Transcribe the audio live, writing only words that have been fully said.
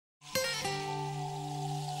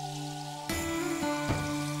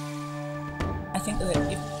think that if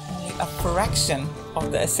only a fraction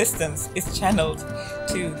of the assistance is channeled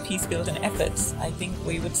to peace building efforts, I think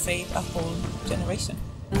we would save a whole generation.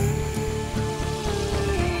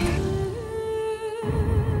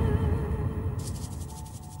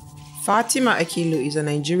 Fatima Akilu is a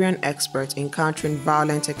Nigerian expert in countering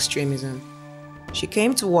violent extremism. She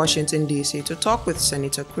came to Washington, D.C. to talk with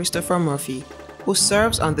Senator Christopher Murphy, who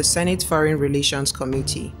serves on the Senate Foreign Relations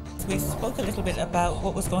Committee. We spoke a little bit about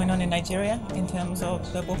what was going on in Nigeria in terms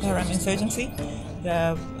of the Boko Haram insurgency,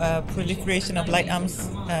 the proliferation of light arms,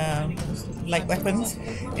 light weapons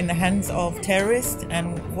in the hands of terrorists,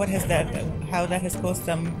 and how that has caused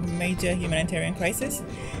a major humanitarian crisis,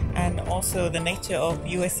 and also the nature of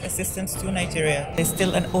U.S. assistance to Nigeria. There's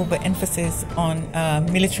still an overemphasis on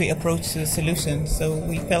military approach to the solution, so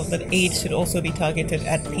we felt that aid should also be targeted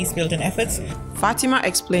at peace-building efforts. Fatima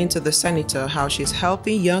explained to the senator how she's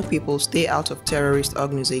helping young people stay out of terrorist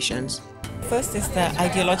organizations. First is the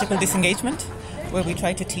ideological disengagement, where we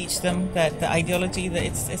try to teach them that the ideology that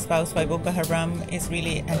is espoused by Boko Haram is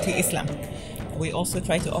really anti-Islam. We also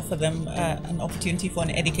try to offer them an opportunity for an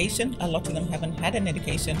education. A lot of them haven't had an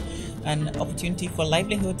education, an opportunity for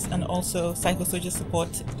livelihoods, and also psychosocial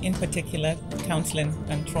support, in particular counseling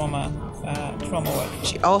and trauma work.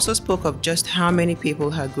 She also spoke of just how many people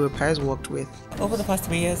her group has worked with. Over the past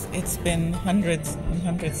 3 years, it's been hundreds and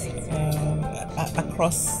hundreds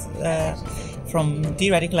across, from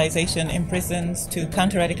de-radicalization in prisons to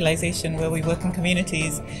counter-radicalization, where we work in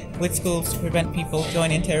communities with schools to prevent people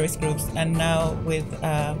joining terrorist groups, and now with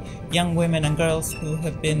young women and girls who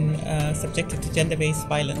have been subjected to gender-based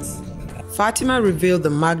violence. Fatima revealed the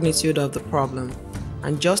magnitude of the problem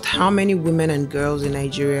and just how many women and girls in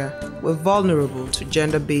Nigeria were vulnerable to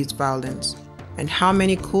gender-based violence, and how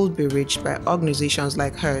many could be reached by organizations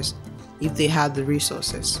like hers if they had the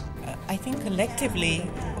resources. I think collectively,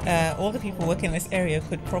 all the people working in this area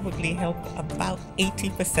could probably help about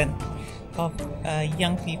 80% of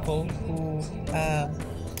young people who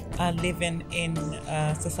are living in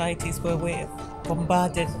societies where we're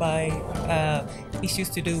bombarded by issues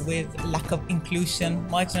to do with lack of inclusion,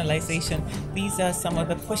 marginalization. These are some of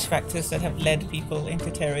the push factors that have led people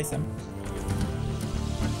into terrorism.